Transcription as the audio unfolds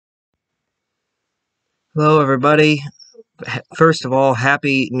Hello, everybody. First of all,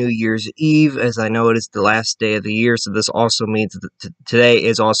 happy New Year's Eve, as I know it is the last day of the year, so this also means that today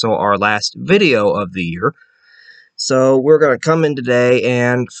is also our last video of the year. So we're going to come in today,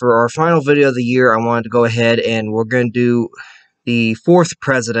 and for our final video of the year, I wanted to go ahead and we're going to do the fourth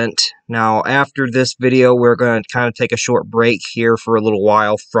president. Now, after this video, we're going to kind of take a short break here for a little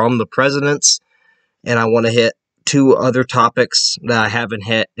while from the presidents, and I want to hit two other topics that I haven't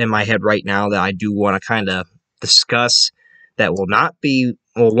hit in my head right now that I do want to kind of discuss that will not be,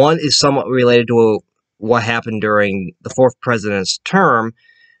 well, one is somewhat related to what happened during the fourth president's term,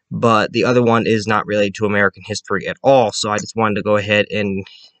 but the other one is not related to American history at all. So I just wanted to go ahead and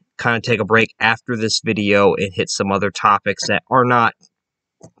kind of take a break after this video and hit some other topics that are not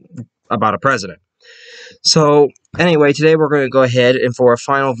about a president. So, anyway, today we're going to go ahead and for our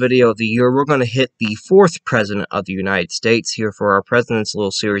final video of the year, we're going to hit the fourth president of the United States here for our president's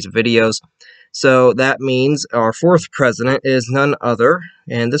little series of videos. So, that means our fourth president is none other,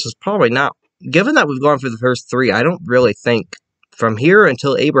 and this is probably not, given that we've gone through the first three, I don't really think, from here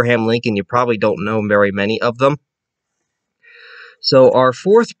until Abraham Lincoln, you probably don't know very many of them. So, our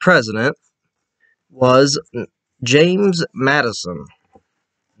fourth president was James Madison.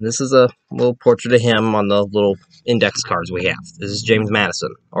 This is a little portrait of him on the little index cards we have. This is James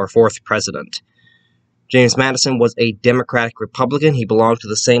Madison, our fourth president. James Madison was a Democratic Republican. He belonged to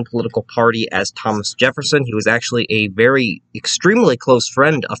the same political party as Thomas Jefferson. He was actually a extremely close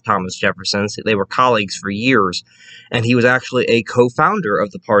friend of Thomas Jefferson's. They were colleagues for years, and he was actually a co-founder of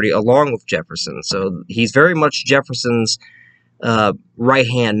the party along with Jefferson. So he's very much Jefferson's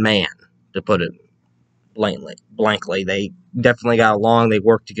right-hand man, to put it blankly. They definitely got along. They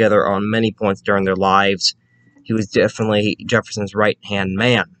worked together on many points during their lives. He was definitely Jefferson's right-hand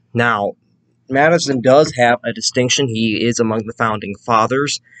man. Now, Madison does have a distinction. He is among the founding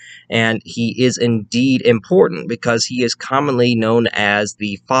fathers, and he is indeed important because he is commonly known as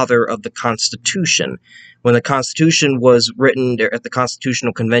the father of the Constitution. When the Constitution was written at the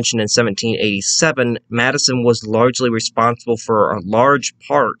Constitutional Convention in 1787, Madison was largely responsible for a large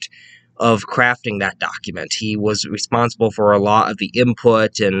part of crafting that document. He was responsible for a lot of the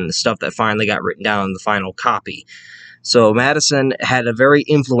input and stuff that finally got written down in the final copy. So Madison had a very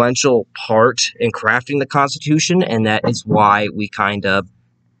influential part in crafting the Constitution, and that is why we kind of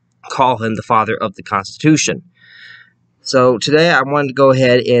call him the father of the Constitution. So today I wanted to go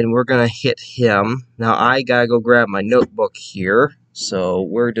ahead and we're going to hit him. Now I gotta go grab my notebook here, so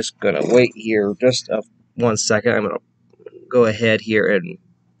we're just going to wait here just 1 second. I'm going to go ahead here and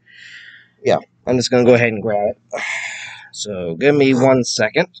yeah, I'm just going to go ahead and grab it. So, give me 1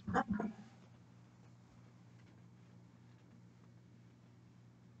 second.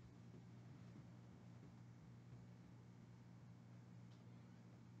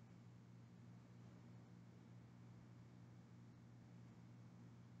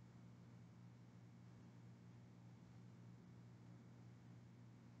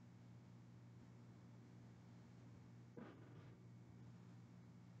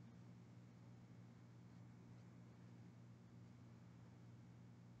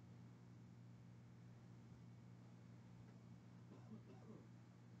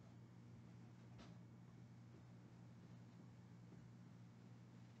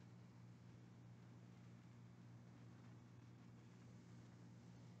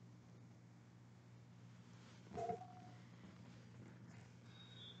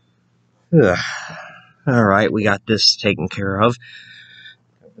 Alright, we got this taken care of.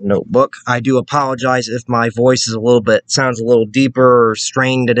 Notebook. I do apologize if my voice is sounds a little deeper or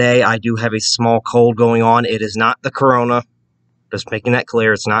strained today. I do have a small cold going on. It is not the corona. Just making that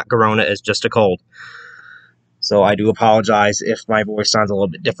clear. It's not corona. It's just a cold. So I do apologize if my voice sounds a little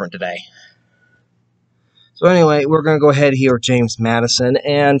bit different today. So anyway, we're going to go ahead here with James Madison,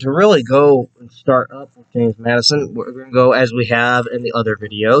 and to really go and start up with James Madison, we're going to go as we have in the other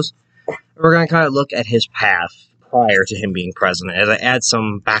videos. We're going to kind of look at his path prior to him being president, as I add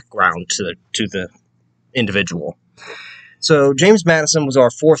some background to the individual. So James Madison was our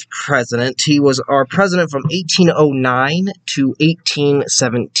fourth president. He was our president from 1809 to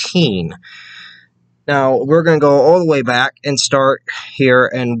 1817. Now, we're going to go all the way back and start here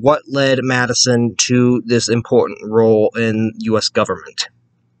and what led Madison to this important role in U.S. government.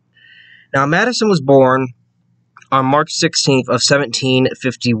 Now, Madison was born on March 16th of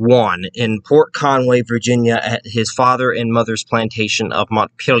 1751 in Port Conway, Virginia, at his father and mother's plantation of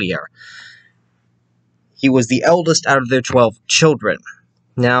Montpelier. He was the eldest out of their 12 children.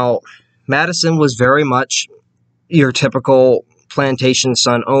 Now, Madison was very much your typical plantation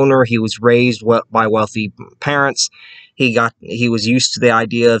son owner. He was raised by wealthy parents. He was used to the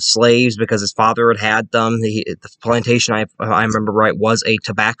idea of slaves because his father had them. The plantation, I remember right, was a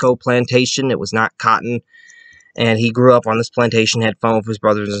tobacco plantation. It was not cotton. And he grew up on this plantation, had fun with his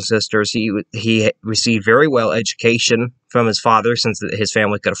brothers and sisters. He received very well education from his father since his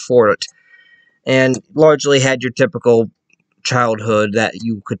family could afford it, and largely had your typical childhood that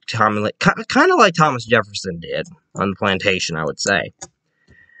you could commonly, kind of like Thomas Jefferson did on the plantation, I would say.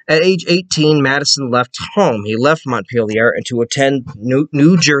 At age 18, Madison left home. He left Montpelier and to attend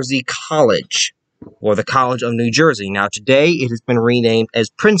New Jersey College, or the College of New Jersey. Now, today, it has been renamed as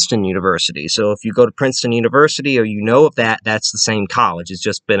Princeton University. So, if you go to Princeton University or you know of that, that's the same college. It's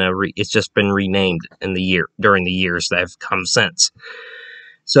just been renamed during the years that have come since.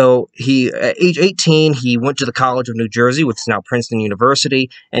 So, at age 18, he went to the College of New Jersey, which is now Princeton University,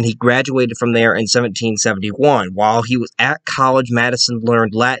 and he graduated from there in 1771. While he was at college, Madison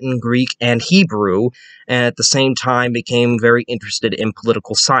learned Latin, Greek, and Hebrew, and at the same time became very interested in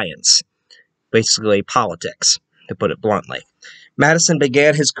political science, basically politics, to put it bluntly. Madison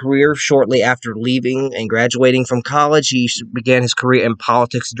began his career shortly after leaving and graduating from college. He began his career in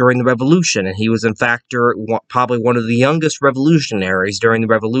politics during the Revolution, and he was, in fact, probably one of the youngest revolutionaries during the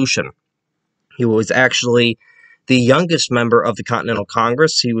Revolution. He was actually the youngest member of the Continental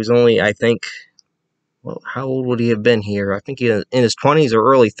Congress. He was only, I think, well, how old would he have been here? I think he was in his 20s or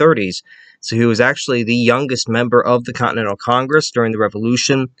early 30s. So he was actually the youngest member of the Continental Congress during the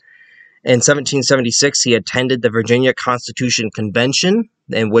Revolution. In 1776, he attended the Virginia Constitution Convention,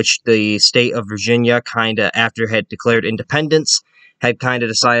 in which the state of Virginia, after had declared independence, had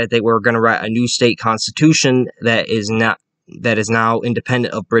decided they were going to write a new state constitution that is now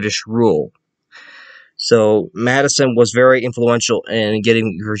independent of British rule. So Madison was very influential in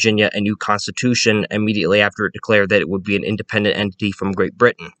getting Virginia a new constitution immediately after it declared that it would be an independent entity from Great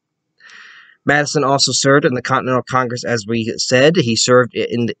Britain. Madison also served in the Continental Congress, as we said. He served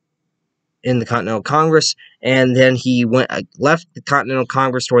in the Continental Congress, and then he left the Continental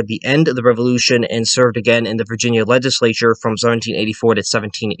Congress toward the end of the Revolution and served again in the Virginia legislature from 1784 to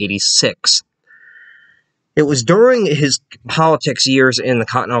 1786. It was during his politics years in the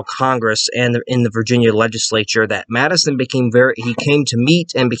Continental Congress and in the Virginia legislature that Madison came to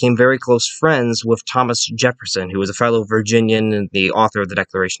meet and became very close friends with Thomas Jefferson, who was a fellow Virginian and the author of the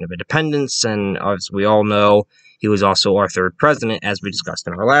Declaration of Independence, and as we all know, he was also our third president, as we discussed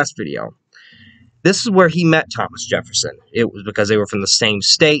in our last video. This is where he met Thomas Jefferson. It was because they were from the same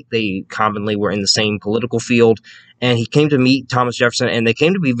state. They commonly were in the same political field. And he came to meet Thomas Jefferson, and they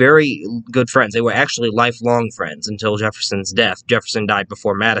came to be very good friends. They were actually lifelong friends until Jefferson's death. Jefferson died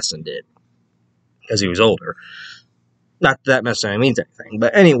before Madison did, because he was older. Not that necessarily means anything.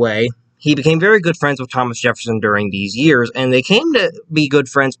 But anyway, he became very good friends with Thomas Jefferson during these years. And they came to be good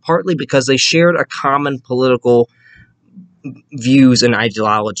friends partly because they shared a common political views and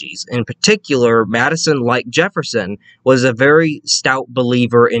ideologies. In particular, Madison, like Jefferson, was a very stout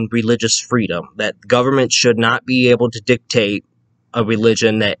believer in religious freedom, that government should not be able to dictate a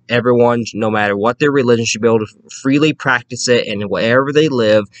religion, that everyone, no matter what their religion, should be able to freely practice it and wherever they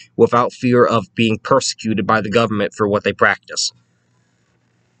live without fear of being persecuted by the government for what they practice.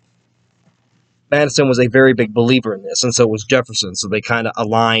 Madison was a very big believer in this, and so was Jefferson, so they kind of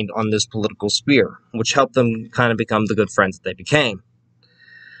aligned on this political sphere, which helped them kind of become the good friends that they became.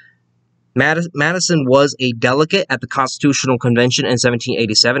 Madison was a delegate at the Constitutional Convention in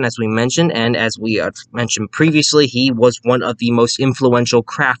 1787, as we mentioned, and as we mentioned previously, he was one of the most influential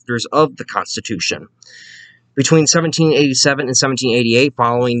crafters of the Constitution. Between 1787 and 1788,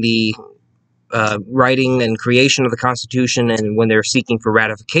 following the writing and creation of the Constitution, and when they're seeking for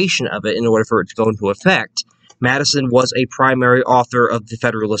ratification of it in order for it to go into effect, Madison was a primary author of the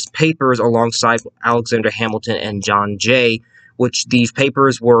Federalist Papers alongside Alexander Hamilton and John Jay, which these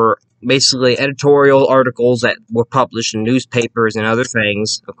papers were basically editorial articles that were published in newspapers and other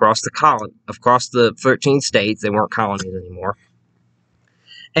things across the 13 states. They weren't colonies anymore.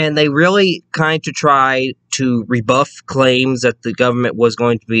 And they really kind of tried to rebuff claims that the government was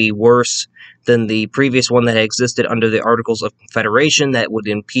going to be worse than the previous one that had existed under the Articles of Confederation, that would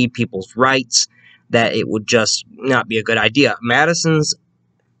impede people's rights, that it would just not be a good idea. Madison's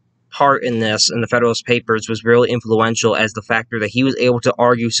part in this, in the Federalist Papers, was really influential as the factor that he was able to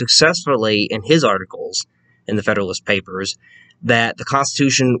argue successfully in his articles in the Federalist Papers that the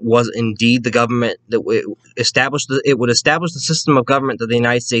Constitution was indeed the government that would establish the system of government that the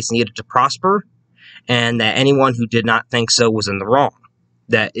United States needed to prosper, and that anyone who did not think so was in the wrong.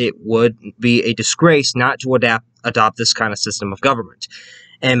 That it would be a disgrace not to adopt this kind of system of government.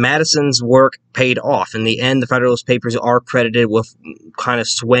 And Madison's work paid off. In the end, the Federalist Papers are credited with kind of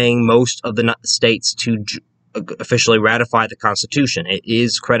swaying most of the states to officially ratify the Constitution. It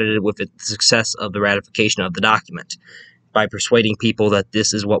is credited with the success of the ratification of the document by persuading people that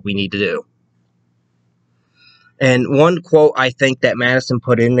this is what we need to do. And one quote I think that Madison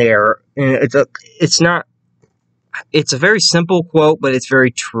put in there, it's a very simple quote, but it's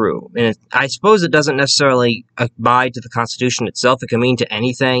very true. And I suppose it doesn't necessarily abide to the Constitution itself. It can mean to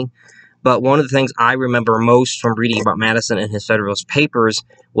anything. But one of the things I remember most from reading about Madison in his Federalist Papers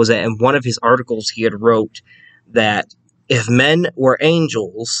was that in one of his articles he had wrote that if men were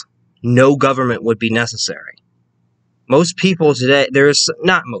angels, no government would be necessary. Most people today,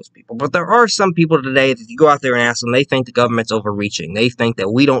 not most people, but there are some people today that you go out there and ask them, they think the government's overreaching. They think that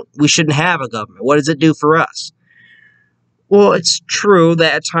we shouldn't have a government. What does it do for us? Well, it's true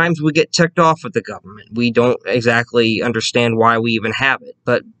that at times we get ticked off with the government. We don't exactly understand why we even have it.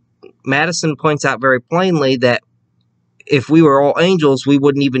 But Madison points out very plainly that if we were all angels, we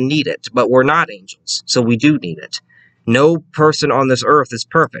wouldn't even need it. But we're not angels, so we do need it. No person on this earth is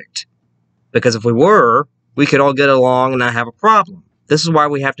perfect. Because if we were, we could all get along and not have a problem. This is why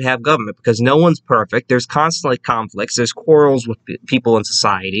we have to have government, because no one's perfect. There's constantly conflicts. There's quarrels with people in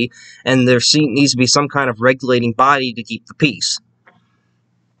society, and there needs to be some kind of regulating body to keep the peace.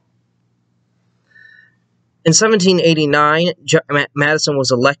 In 1789, Madison was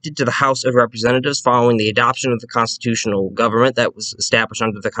elected to the House of Representatives following the adoption of the constitutional government that was established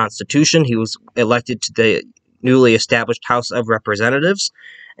under the Constitution. He was elected to the newly established House of Representatives,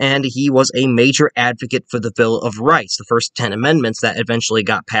 and he was a major advocate for the Bill of Rights, the first 10 amendments that eventually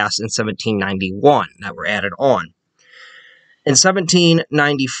got passed in 1791 that were added on. In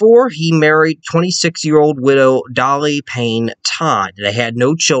 1794, he married 26-year-old widow Dolly Payne Todd. They had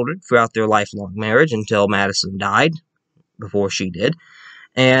no children throughout their lifelong marriage until Madison died, before she did.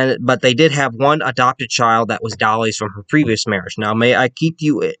 But they did have one adopted child that was Dolly's from her previous marriage. Now, may I keep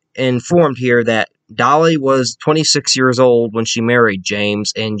you informed here that Dolly was 26 years old when she married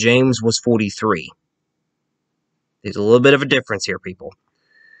James, and James was 43. There's a little bit of a difference here, people.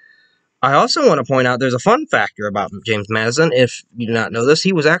 I also want to point out there's a fun factor about James Madison. If you do not know this,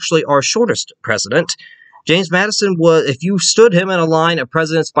 he was actually our shortest president. James Madison was, if you stood him in a line of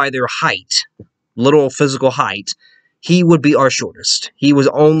presidents by their height, literal physical height, he would be our shortest. He was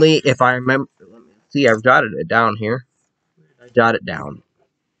only, if I remember, let me see, I've jotted it down here. I jotted it down.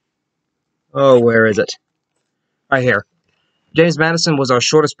 Oh, where is it? Right here. James Madison was our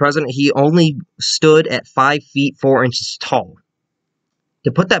shortest president. He only stood at 5 feet 4 inches tall.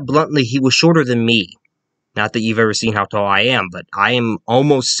 To put that bluntly, he was shorter than me. Not that you've ever seen how tall I am, but I am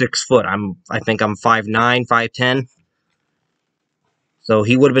almost 6 foot. I think I'm 5'9", 5'10". So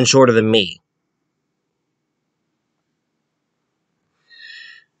he would have been shorter than me.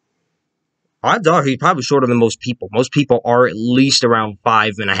 Odds are he's probably shorter than most people. Most people are at least around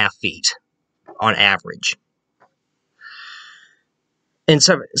 5.5 feet on average. And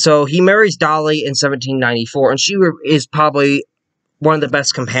so he marries Dolly in 1794, and she is probably one of the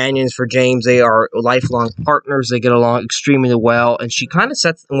best companions for James. They are lifelong partners. They get along extremely well. And she kind of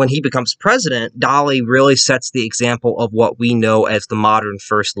sets, when he becomes president, Dolly really sets the example of what we know as the modern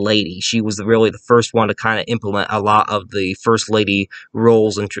First Lady. She was really the first one to kind of implement a lot of the First Lady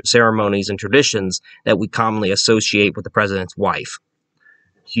roles and ceremonies and traditions that we commonly associate with the president's wife.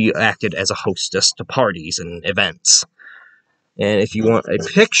 She acted as a hostess to parties and events. And if you want a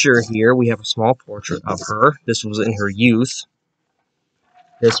picture here, we have a small portrait of her. This was in her youth.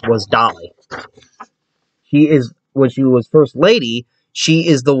 This was Dolly. When she was First Lady, she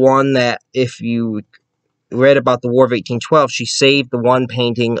is the one that, if you read about the War of 1812, she saved the one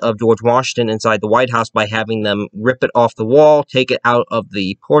painting of George Washington inside the White House by having them rip it off the wall, take it out of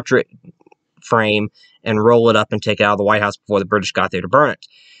the portrait frame, and roll it up and take it out of the White House before the British got there to burn it.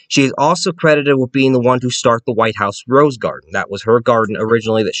 She is also credited with being the one to start the White House Rose Garden. That was her garden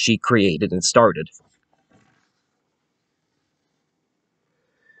originally that she created and started.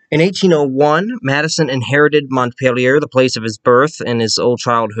 In 1801, Madison inherited Montpelier, the place of his birth and his old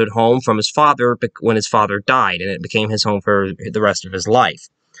childhood home, from his father when his father died, and it became his home for the rest of his life.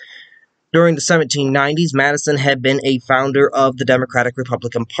 During the 1790s, Madison had been a founder of the Democratic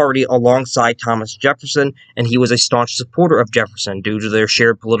Republican Party alongside Thomas Jefferson, and he was a staunch supporter of Jefferson due to their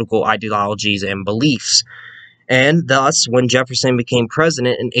shared political ideologies and beliefs. And thus, when Jefferson became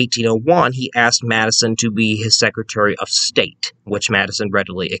president in 1801, he asked Madison to be his Secretary of State, which Madison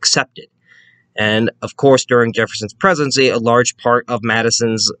readily accepted. And, of course, during Jefferson's presidency, a large part of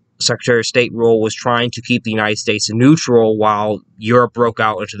Madison's Secretary of State role was trying to keep the United States neutral while Europe broke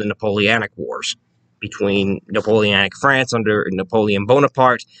out into the Napoleonic Wars between Napoleonic France under Napoleon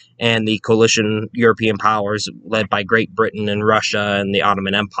Bonaparte and the coalition European powers led by Great Britain and Russia and the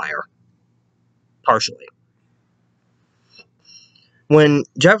Ottoman Empire, partially. When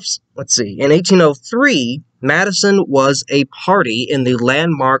in 1803, Madison was a party in the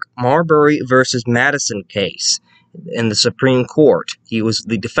landmark Marbury versus Madison case in the Supreme Court. He was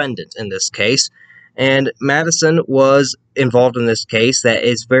the defendant in this case, and Madison was involved in this case that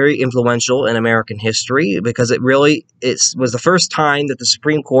is very influential in American history because it was the first time that the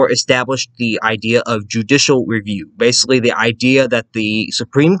Supreme Court established the idea of judicial review. Basically, the idea that the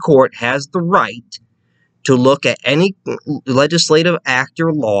Supreme Court has the right to look at any legislative act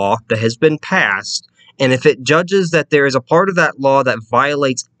or law that has been passed, and if it judges that there is a part of that law that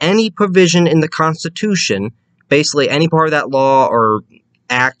violates any provision in the Constitution, basically any part of that law or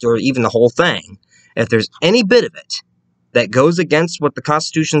act or even the whole thing, if there's any bit of it that goes against what the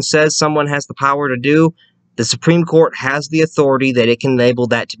Constitution says someone has the power to do, the Supreme Court has the authority that it can label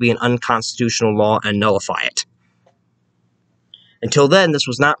that to be an unconstitutional law and nullify it. Until then, this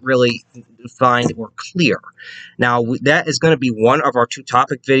was not really defined or clear. Now, that is going to be one of our two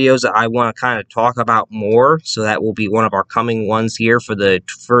topic videos that I want to kind of talk about more, so that will be one of our coming ones here for the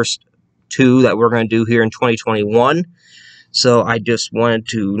first two that we're going to do here in 2021. So I just wanted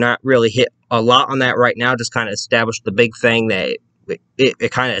to not really hit a lot on that right now, just kind of establish the big thing that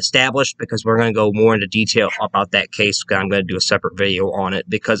it kind of established, because we're going to go more into detail about that case. I'm going to do a separate video on it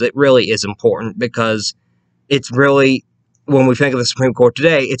because it really is important, because it's really, when we think of the Supreme Court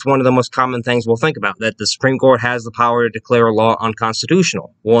today, it's one of the most common things we'll think about, that the Supreme Court has the power to declare a law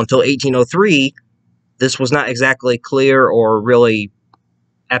unconstitutional. Well, until 1803, this was not exactly clear or really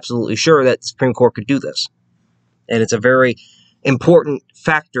absolutely sure that the Supreme Court could do this. And it's a very important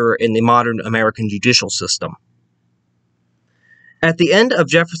factor in the modern American judicial system. At the end of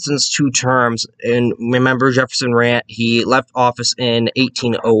Jefferson's two terms, and remember he left office in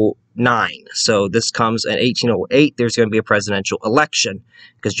 1809, so this comes in 1808, there's going to be a presidential election,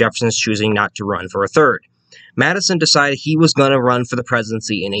 because Jefferson's choosing not to run for a third. Madison decided he was going to run for the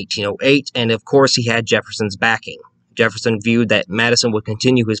presidency in 1808, and of course he had Jefferson's backing. Jefferson viewed that Madison would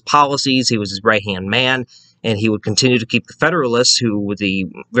continue his policies, he was his right-hand man, and he would continue to keep the Federalists, who were the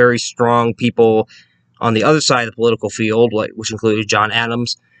very strong people on the other side of the political field, which included John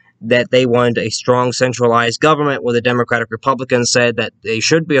Adams, that they wanted a strong centralized government, where the Democratic Republicans said that they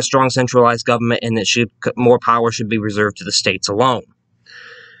should be a strong centralized government and that more power should be reserved to the states alone.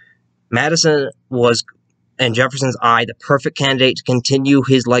 Madison was, in Jefferson's eye, the perfect candidate to continue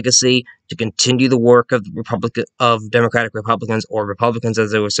his legacy, to continue the work of Democratic Republicans, or Republicans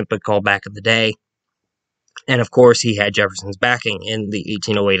as they were simply called back in the day. And of course, he had Jefferson's backing in the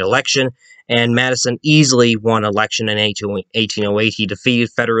 1808 election, and Madison easily won election in 1808. He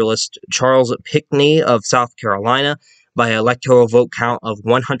defeated Federalist Charles Pinckney of South Carolina by an electoral vote count of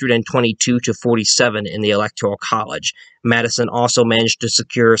 122 to 47 in the Electoral College. Madison also managed to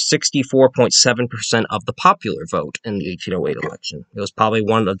secure 64.7% of the popular vote in the 1808 election. It was probably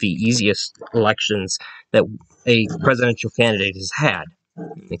one of the easiest elections that a presidential candidate has had.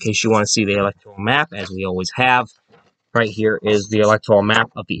 In case you want to see the electoral map, as we always have, right here is the electoral map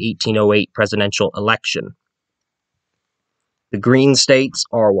of the 1808 presidential election. The green states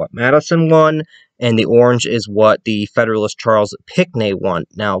are what Madison won, and the orange is what the Federalist Charles Pinckney won.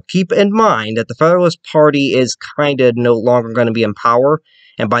 Now, keep in mind that the Federalist Party is kind of no longer going to be in power,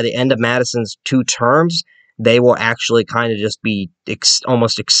 and by the end of Madison's two terms, they will actually kind of just be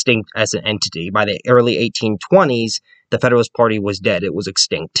almost extinct as an entity. By the early 1820s, the Federalist Party was dead. It was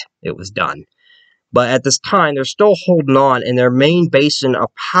extinct. It was done. But at this time, they're still holding on, and their main basin of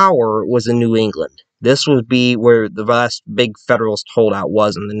power was in New England. This would be where the last big Federalist holdout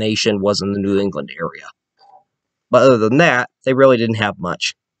was in the nation, was in the New England area. But other than that, they really didn't have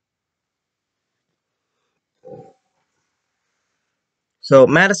much. So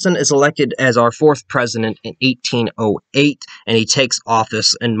Madison is elected as our fourth president in 1808, and he takes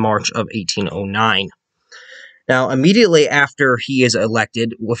office in March of 1809. Now, immediately after he is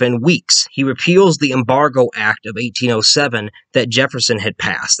elected, within weeks, he repeals the Embargo Act of 1807 that Jefferson had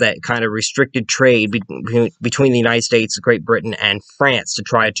passed, that kind of restricted trade between the United States, Great Britain, and France, to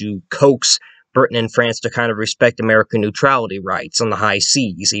try to coax Britain and France to kind of respect American neutrality rights on the high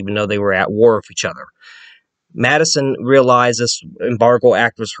seas, even though they were at war with each other. Madison realized this Embargo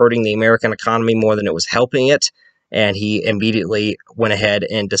Act was hurting the American economy more than it was helping it, and he immediately went ahead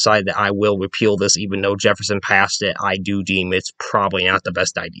and decided that I will repeal this. Even though Jefferson passed it, I do deem it's probably not the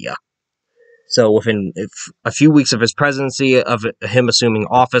best idea. So within a few weeks of his presidency, of him assuming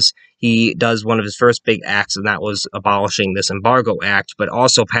office, he does one of his first big acts, and that was abolishing this Embargo Act, but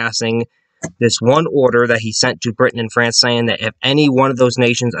also passing this one order that he sent to Britain and France, saying that if any one of those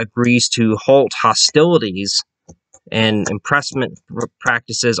nations agrees to halt hostilities and impressment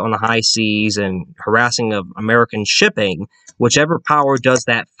practices on the high seas and harassing of American shipping, whichever power does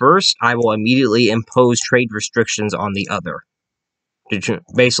that first, I will immediately impose trade restrictions on the other.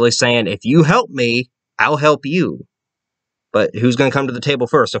 Basically saying, if you help me, I'll help you. But who's going to come to the table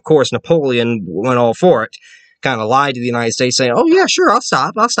first? Of course, Napoleon went all for it, kind of lied to the United States, saying, oh, yeah, sure, I'll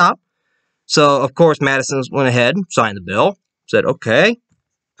stop. So, of course, Madison went ahead, signed the bill, said, okay,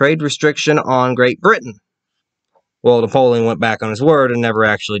 trade restriction on Great Britain. Well, Napoleon went back on his word and never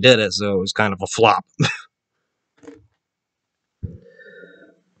actually did it, so it was kind of a flop.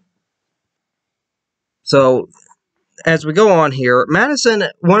 So, as we go on here, Madison,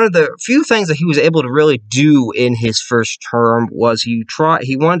 one of the few things that he was able to really do in his first term was he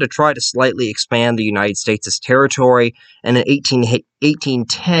wanted to try to slightly expand the United States' territory, and in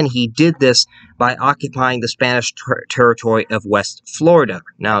 1810 he did this by occupying the Spanish territory of West Florida.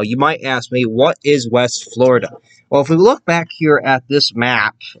 Now, you might ask me, what is West Florida? Well, if we look back here at this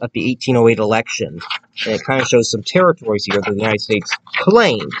map of the 1808 election, and it kind of shows some territories here that the United States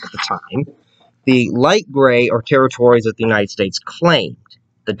claimed at the time. The light gray are territories that the United States claimed.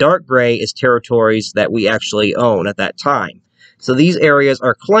 The dark gray is territories that we actually own at that time. So these areas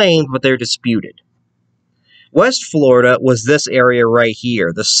are claimed, but they're disputed. West Florida was this area right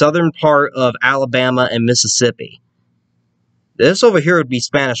here, the southern part of Alabama and Mississippi. This over here would be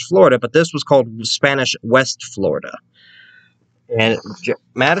Spanish Florida, but this was called Spanish West Florida. And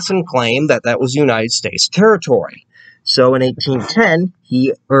Madison claimed that that was United States territory. So in 1810,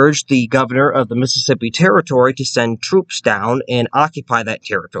 he urged the governor of the Mississippi Territory to send troops down and occupy that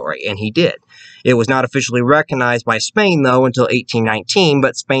territory, and he did. It was not officially recognized by Spain, though, until 1819,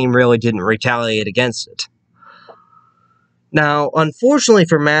 but Spain really didn't retaliate against it. Now, unfortunately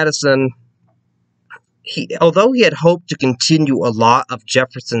for Madison, although he had hoped to continue a lot of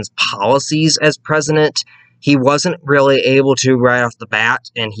Jefferson's policies as president, he wasn't really able to right off the bat,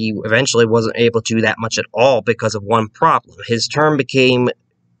 and he eventually wasn't able to do that much at all because of one problem. His term became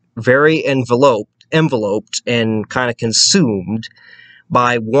very enveloped and kind of consumed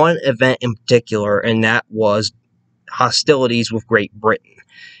by one event in particular, and that was hostilities with Great Britain.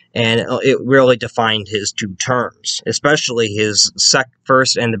 And it really defined his two terms, especially his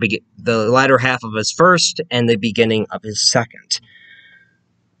first and the latter half of his first and the beginning of his second.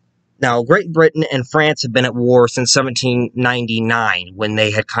 Now, Great Britain and France have been at war since 1799, when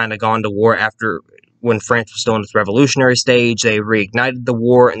they had kind of gone to war when France was still in its revolutionary stage. They reignited the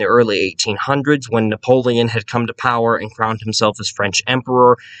war in the early 1800s, when Napoleon had come to power and crowned himself as French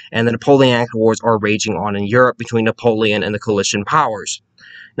emperor, and the Napoleonic Wars are raging on in Europe between Napoleon and the coalition powers.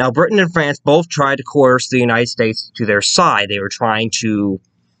 Now, Britain and France both tried to coerce the United States to their side. They were trying to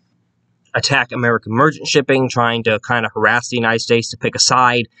attack American merchant shipping, trying to kind of harass the United States to pick a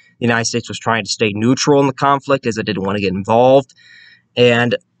side. The United States was trying to stay neutral in the conflict, as it didn't want to get involved.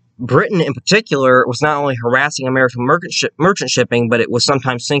 And Britain, in particular, was not only harassing American merchant shipping, but it was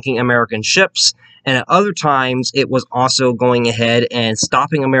sometimes sinking American ships. And at other times, it was also going ahead and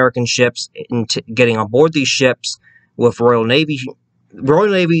stopping American ships and getting on board these ships with Royal Navy.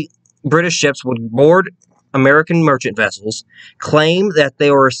 British ships would board American merchant vessels, claim that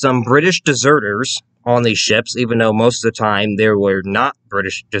there were some British deserters on these ships, even though most of the time there were not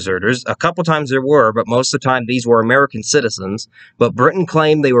British deserters. A couple times there were, but most of the time these were American citizens. But Britain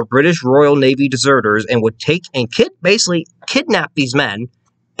claimed they were British Royal Navy deserters and would take and basically kidnap these men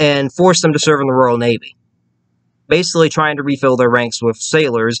and force them to serve in the Royal Navy. Basically trying to refill their ranks with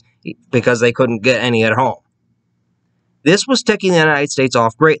sailors because they couldn't get any at home. This was ticking the United States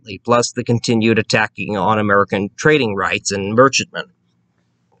off greatly, plus the continued attacking on American trading rights and merchantmen.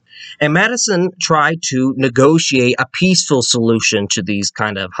 And Madison tried to negotiate a peaceful solution to these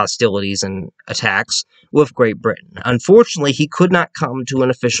kind of hostilities and attacks with Great Britain. Unfortunately, he could not come to an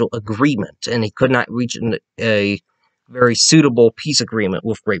official agreement, and he could not reach a very suitable peace agreement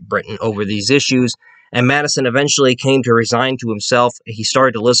with Great Britain over these issues. And Madison eventually came to resign to himself. He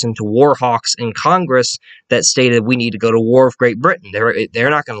started to listen to war hawks in Congress that stated, we need to go to war with Great Britain. They're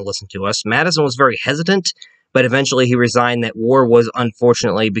not going to listen to us. Madison was very hesitant, but eventually he resigned that war was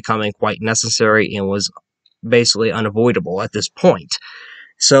unfortunately becoming quite necessary and was basically unavoidable at this point.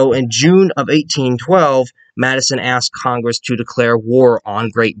 So in June of 1812, Madison asked Congress to declare war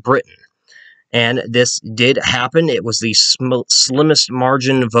on Great Britain. And this did happen. It was the slimmest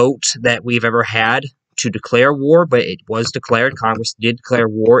margin vote that we've ever had to declare war, but it was declared. Congress did declare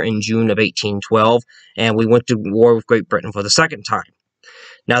war in June of 1812, and we went to war with Great Britain for the second time.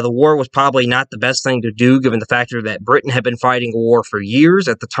 Now, the war was probably not the best thing to do, given the factor that Britain had been fighting a war for years.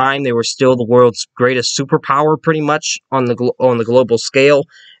 At the time, they were still the world's greatest superpower, pretty much, on the global scale,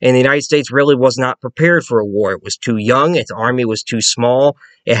 and the United States really was not prepared for a war. It was too young, its army was too small,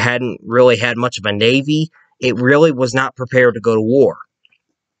 it hadn't really had much of a navy, it really was not prepared to go to war.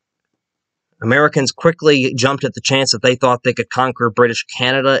 Americans quickly jumped at the chance that they thought they could conquer British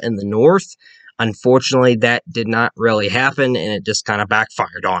Canada in the north. Unfortunately, that did not really happen, and it just kind of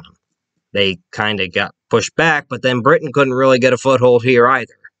backfired on them. They kind of got pushed back, but then Britain couldn't really get a foothold here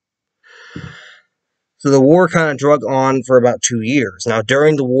either. So the war kind of drug on for about 2 years. Now,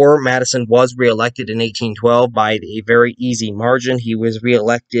 during the war, Madison was reelected in 1812 by a very easy margin. He was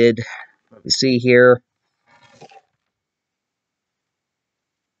reelected, let me see here,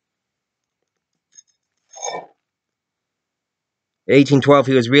 1812,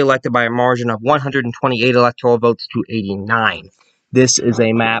 he was reelected by a margin of 128 electoral votes to 89. This is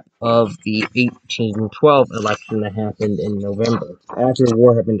a map of the 1812 election that happened in November, after the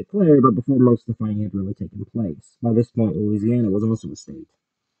war had been declared, but before most of the fighting had really taken place. By this point, Louisiana was also a state.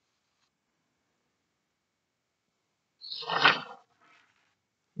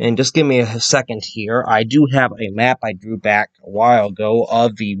 And just give me a second here. I do have a map I drew back a while ago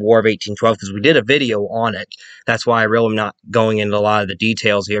of the War of 1812 because we did a video on it. That's why I really am not going into a lot of the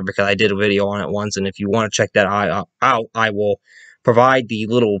details here, because I did a video on it once. And if you want to check that out, I will provide the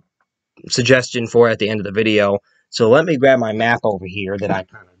little suggestion for it at the end of the video. So let me grab my map over here that I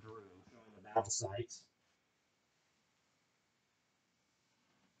kind of drew showing the battle sites.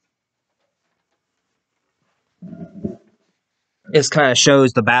 This kind of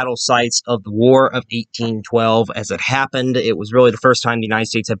shows the battle sites of the War of 1812 as it happened. It was really the first time the United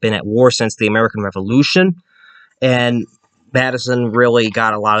States had been at war since the American Revolution, and Madison really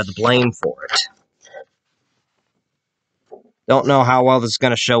got a lot of the blame for it. Don't know how well this is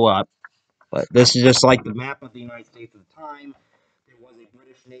going to show up, but this is just like the map of the United States at the time. There was a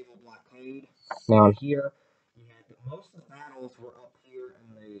British naval blockade down here. You had most of the battles were up here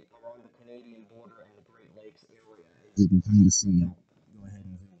around the Canadian border and the Great Lakes area. As you can kind of see. Go ahead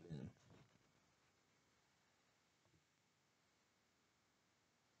and zoom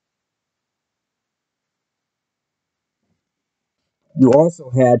in. You also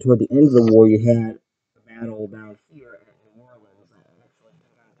had, toward the end of the war, you had a battle down here at New Orleans that actually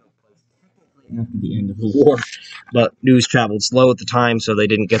took place technically after the end of the war, but news traveled slow at the time, so they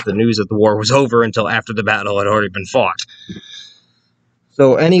didn't get the news that the war was over until after the battle had already been fought.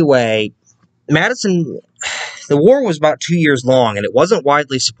 So anyway, the war was about 2 years long, and it wasn't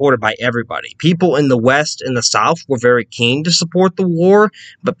widely supported by everybody. People in the West and the South were very keen to support the war,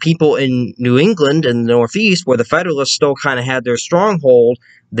 but people in New England and the Northeast, where the Federalists still kind of had their stronghold,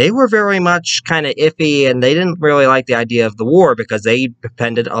 they were very much kind of iffy, and they didn't really like the idea of the war because they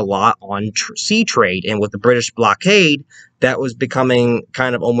depended a lot on sea trade, and with the British blockade, that was becoming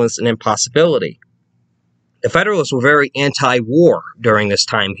kind of almost an impossibility. The Federalists were very anti-war during this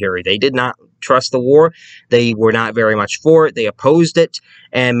time period. They did not trust the war. They were not very much for it. They opposed it,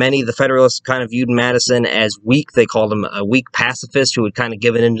 and many of the Federalists kind of viewed Madison as weak. They called him a weak pacifist who had kind of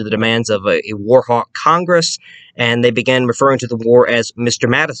given in to the demands of a war hawk Congress, and they began referring to the war as Mr.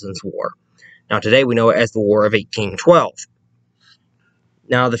 Madison's War. Now, today we know it as the War of 1812.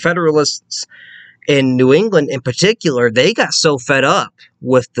 Now, the Federalists in New England in particular, they got so fed up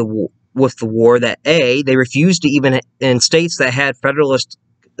with the war that they refused to, even in states that had Federalist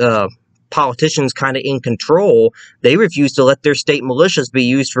politicians kind of in control, they refused to let their state militias be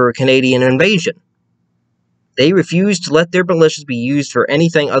used for a Canadian invasion. They refused to let their militias be used for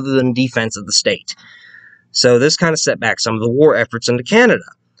anything other than defense of the state. So this kind of set back some of the war efforts into Canada.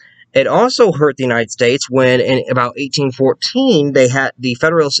 It also hurt the United States when, in about 1814, they had the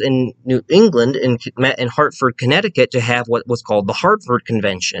Federalists in New England met in Hartford, Connecticut, to have what was called the Hartford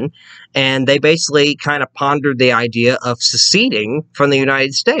Convention, and they basically kind of pondered the idea of seceding from the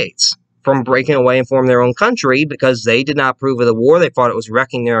United States, from breaking away and forming their own country, because they did not approve of the war. They thought it was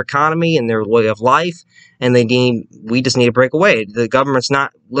wrecking their economy and their way of life, and we just need to break away. The government's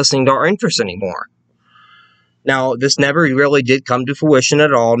not listening to our interests anymore. Now, this never really did come to fruition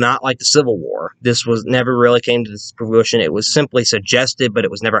at all, not like the Civil War. This never really came to fruition. It was simply suggested, but it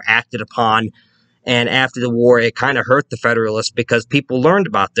was never acted upon. And after the war, it kind of hurt the Federalists because people learned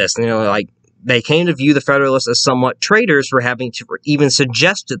about this. And, they came to view the Federalists as somewhat traitors for having to even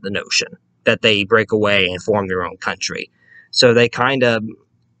suggested the notion that they break away and form their own country. So they kind of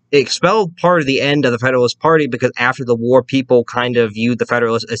expelled part of the end of the Federalist Party because after the war, people kind of viewed the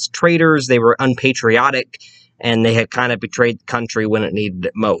Federalists as traitors. They were unpatriotic, and they had kind of betrayed the country when it needed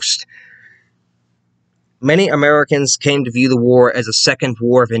it most. Many Americans came to view the war as a second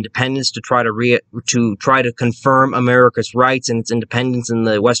war of independence to try to confirm America's rights and its independence in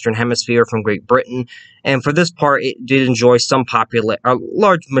the Western Hemisphere from Great Britain. And for this part, it did enjoy a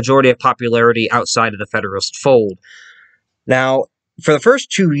large majority of popularity outside of the Federalist fold. Now, for the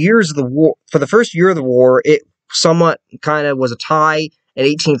first year of the war, it somewhat kind of was a tie. In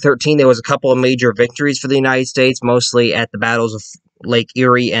 1813, there was a couple of major victories for the United States, mostly at the battles of Lake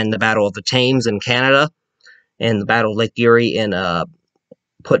Erie and the Battle of the Thames in Canada, and the Battle of Lake Erie in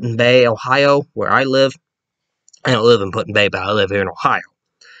Put-in-Bay, Ohio, where I live. I don't live in Put-in-Bay, but I live here in Ohio.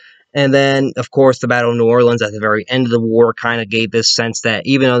 And then, of course, the Battle of New Orleans at the very end of the war kind of gave this sense that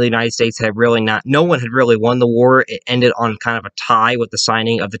even though the United States had no one had really won the war, it ended on kind of a tie with the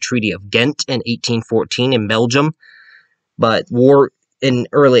signing of the Treaty of Ghent in 1814 in Belgium. But war in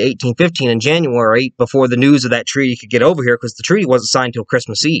early 1815 in January, before the news of that treaty could get over here, because the treaty wasn't signed till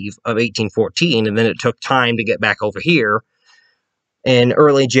Christmas Eve of 1814, and then it took time to get back over here. In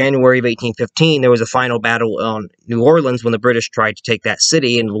early January of 1815, there was a final battle on New Orleans when the British tried to take that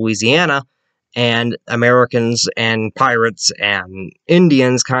city in Louisiana, and Americans and pirates and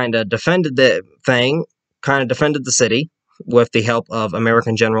Indians kind of defended the city with the help of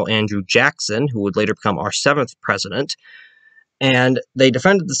American General Andrew Jackson, who would later become our 7th president. And they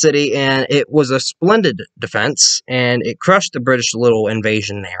defended the city, and it was a splendid defense, and it crushed the British little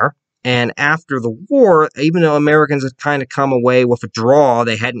invasion there. And after the war, even though Americans had kind of come away with a draw,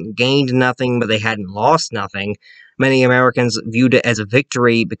 they hadn't gained nothing, but they hadn't lost nothing. Many Americans viewed it as a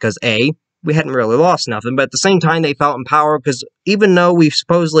victory because, A, we hadn't really lost nothing, but at the same time, they felt empowered because even though we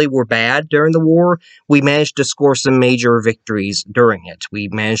supposedly were bad during the war, we managed to score some major victories during it. We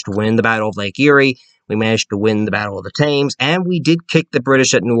managed to win the Battle of Lake Erie, we managed to win the Battle of the Thames, and we did kick the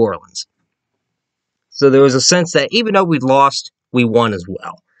British at New Orleans. So there was a sense that even though we'd lost, we won as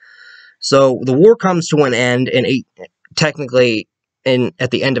well. So the war comes to an end at the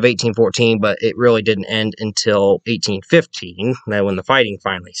end of 1814, but it really didn't end until 1815, when the fighting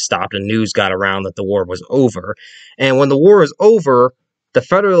finally stopped and news got around that the war was over. And when the war is over, the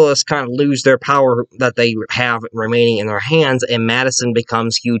Federalists kind of lose their power that they have remaining in their hands, and Madison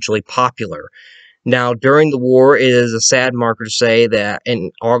becomes hugely popular. Now, during the war, it is a sad marker to say that in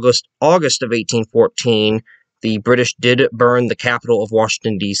August of 1814, the British did burn the capital of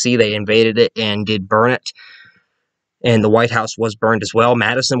Washington, D.C. They invaded it and did burn it. And the White House was burned as well.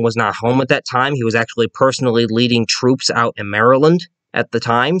 Madison was not home at that time. He was actually personally leading troops out in Maryland at the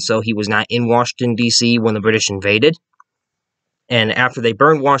time, so he was not in Washington, D.C. when the British invaded. And after they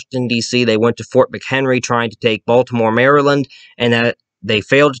burned Washington, D.C., they went to Fort McHenry trying to take Baltimore, Maryland, and they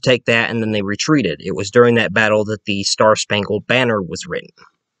failed to take that, and then they retreated. It was during that battle that the Star-Spangled Banner was written.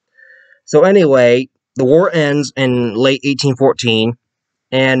 So anyway, the war ends in late 1814,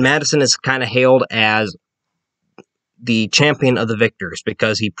 and Madison is kind of hailed as the champion of the victors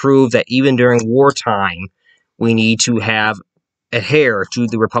because he proved that even during wartime, we need to adhere to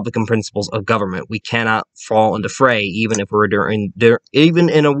the Republican principles of government. We cannot fall into fray, even if we're even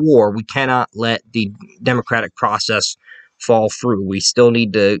in a war. We cannot let the democratic process fall through. We still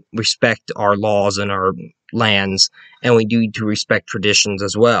need to respect our laws and our lands, and we need to respect traditions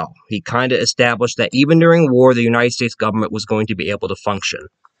as well. He kind of established that even during war, the United States government was going to be able to function.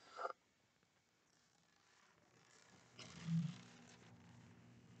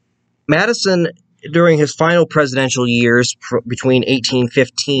 Madison, during his final presidential years between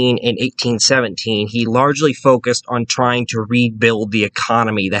 1815 and 1817, he largely focused on trying to rebuild the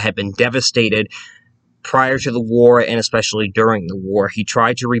economy that had been devastated prior to the war and especially during the war. He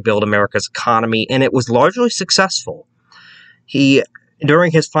tried to rebuild America's economy, and it was largely successful.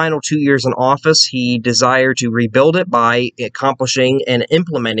 During his final 2 years in office, he desired to rebuild it by accomplishing and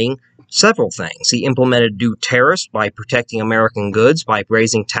implementing several things. He implemented new tariffs by protecting American goods, by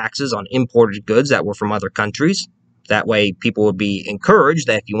raising taxes on imported goods that were from other countries. That way, people would be encouraged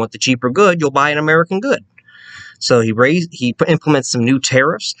that if you want the cheaper good, you'll buy an American good. So he implements some new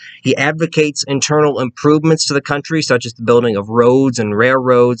tariffs. He advocates internal improvements to the country, such as the building of roads and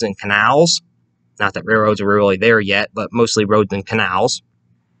railroads and canals. Not that railroads are really there yet, but mostly roads and canals.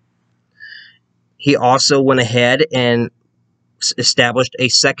 He also went ahead and established a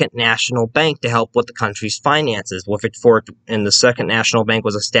second national bank to help with the country's finances. And the second national bank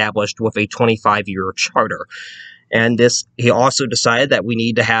was established with a 25-year charter. And he also decided that we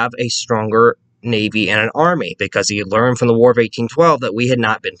need to have a stronger Navy and an Army because he had learned from the War of 1812 that we had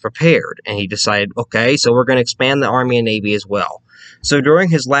not been prepared. And he decided, okay, so we're going to expand the Army and Navy as well. So during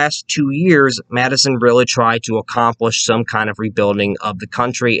his last 2 years, Madison really tried to accomplish some kind of rebuilding of the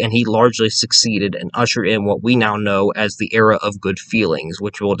country, and he largely succeeded and ushered in what we now know as the era of good feelings,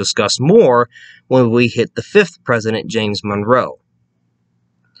 which we'll discuss more when we hit the fifth president, James Monroe.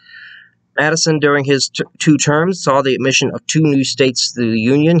 Madison, during his two terms, saw the admission of two new states to the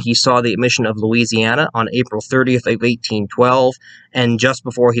Union. He saw the admission of Louisiana on April 30th of 1812, and just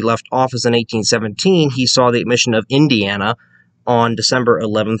before he left office in 1817, he saw the admission of Indiana on December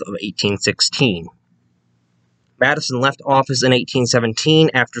 11th of 1816. Madison left office in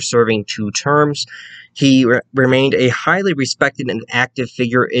 1817 after serving 2 terms. He remained a highly respected and active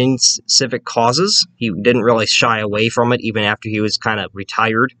figure in civic causes. He didn't really shy away from it even after he was kind of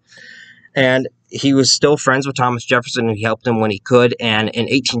retired. And he was still friends with Thomas Jefferson, and he helped him when he could. And in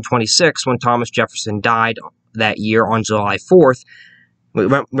 1826, when Thomas Jefferson died that year on July 4th,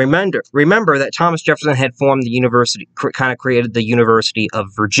 remember that Thomas Jefferson had formed the university, kind of created the University of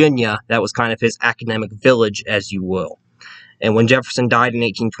Virginia. That was kind of his academic village, as you will. And when Jefferson died in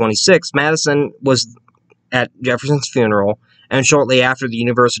 1826, Madison was at Jefferson's funeral, and shortly after, the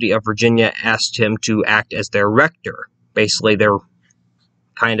University of Virginia asked him to act as their rector, basically their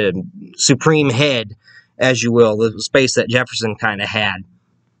kind of supreme head, as you will, the space that Jefferson kind of had.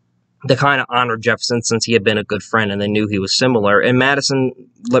 They kind of honored Jefferson since he had been a good friend and they knew he was similar, and Madison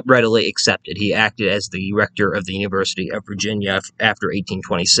readily accepted. He acted as the rector of the University of Virginia after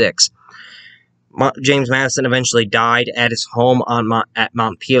 1826. James Madison eventually died at his home at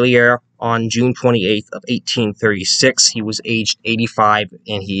Montpelier on June 28th of 1836. He was aged 85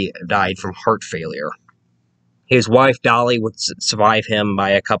 and he died from heart failure. His wife, Dolly, would survive him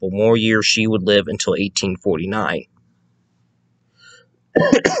by a couple more years. She would live until 1849.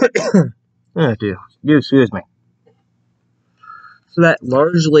 Oh, dear. Excuse me. So that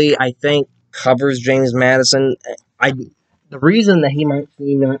largely, I think, covers James Madison. The reason that he might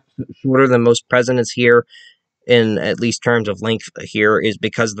seem shorter than most presidents here, in at least terms of length here, is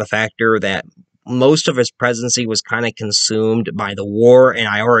because of the factor that most of his presidency was kind of consumed by the war, and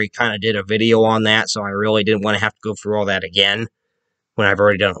I already kind of did a video on that, so I really didn't want to have to go through all that again when I've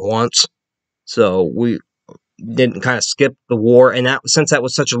already done it once. So we didn't kind of skip the war, and since that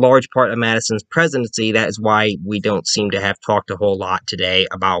was such a large part of Madison's presidency, that is why we don't seem to have talked a whole lot today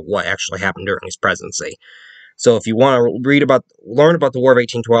about what actually happened during his presidency. So if you want to learn about the War of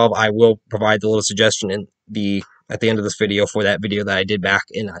 1812, I will provide the little suggestion at the end of this video for that video that I did back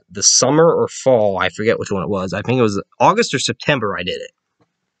in the summer or fall. I forget which one it was. I think it was August or September I did it.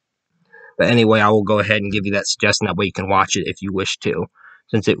 But anyway, I will go ahead and give you that suggestion. That way you can watch it if you wish to,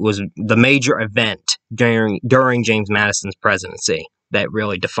 since it was the major event during James Madison's presidency that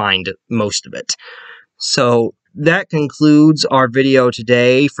really defined most of it. So that concludes our video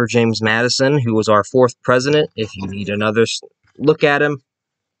today for James Madison, who was our 4th president. If you need another look at him,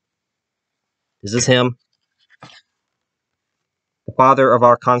 this is him, the father of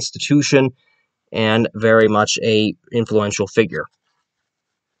our Constitution, and very much a influential figure.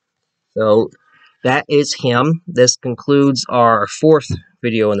 So that is him. This concludes our 4th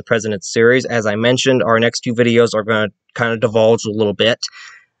video in the President series. As I mentioned, our next 2 videos are going to kind of divulge a little bit.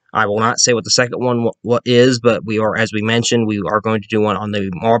 I will not say what the second one is, but as we mentioned, we are going to do one on the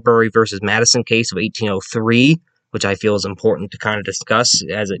Marbury versus Madison case of 1803, which I feel is important to kind of discuss,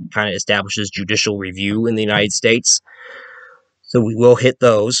 as it kind of establishes judicial review in the United States. So we will hit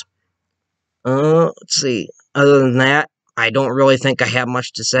those. Let's see. Other than that, I don't really think I have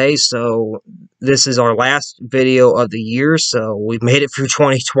much to say, so this is our last video of the year, so we've made it through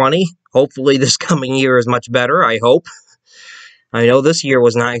 2020. Hopefully this coming year is much better, I hope. I know this year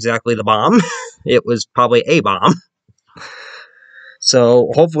was not exactly the bomb. It was probably a bomb. So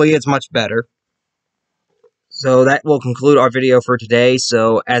hopefully it's much better. So that will conclude our video for today.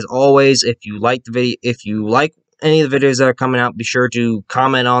 So as always, if you like any of the videos that are coming out, be sure to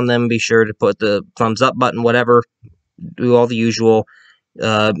comment on them. Be sure to put the thumbs up button, whatever. Do all the usual.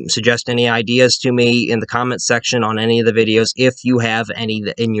 Suggest any ideas to me in the comment section on any of the videos. If you have any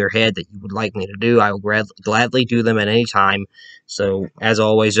in your head that you would like me to do, I will gladly do them at any time. So, as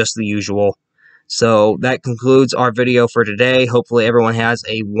always, just the usual. So, that concludes our video for today. Hopefully everyone has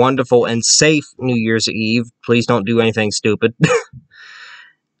a wonderful and safe New Year's Eve. Please don't do anything stupid.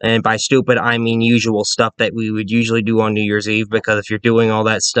 And by stupid, I mean usual stuff that we would usually do on New Year's Eve, because if you're doing all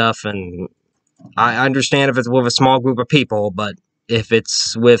that stuff, and I understand if it's with a small group of people, but if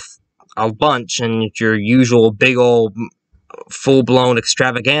it's with a bunch and it's your usual big old full-blown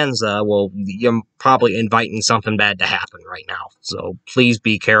extravaganza, well, you're probably inviting something bad to happen right now. So please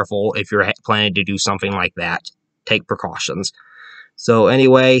be careful if you're planning to do something like that. Take precautions. So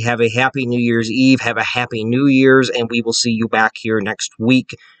anyway, have a happy New Year's Eve, have a happy New Year's, and we will see you back here next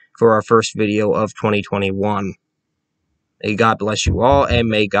week for our first video of 2021. May God bless you all, and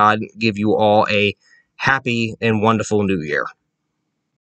may God give you all a happy and wonderful New Year.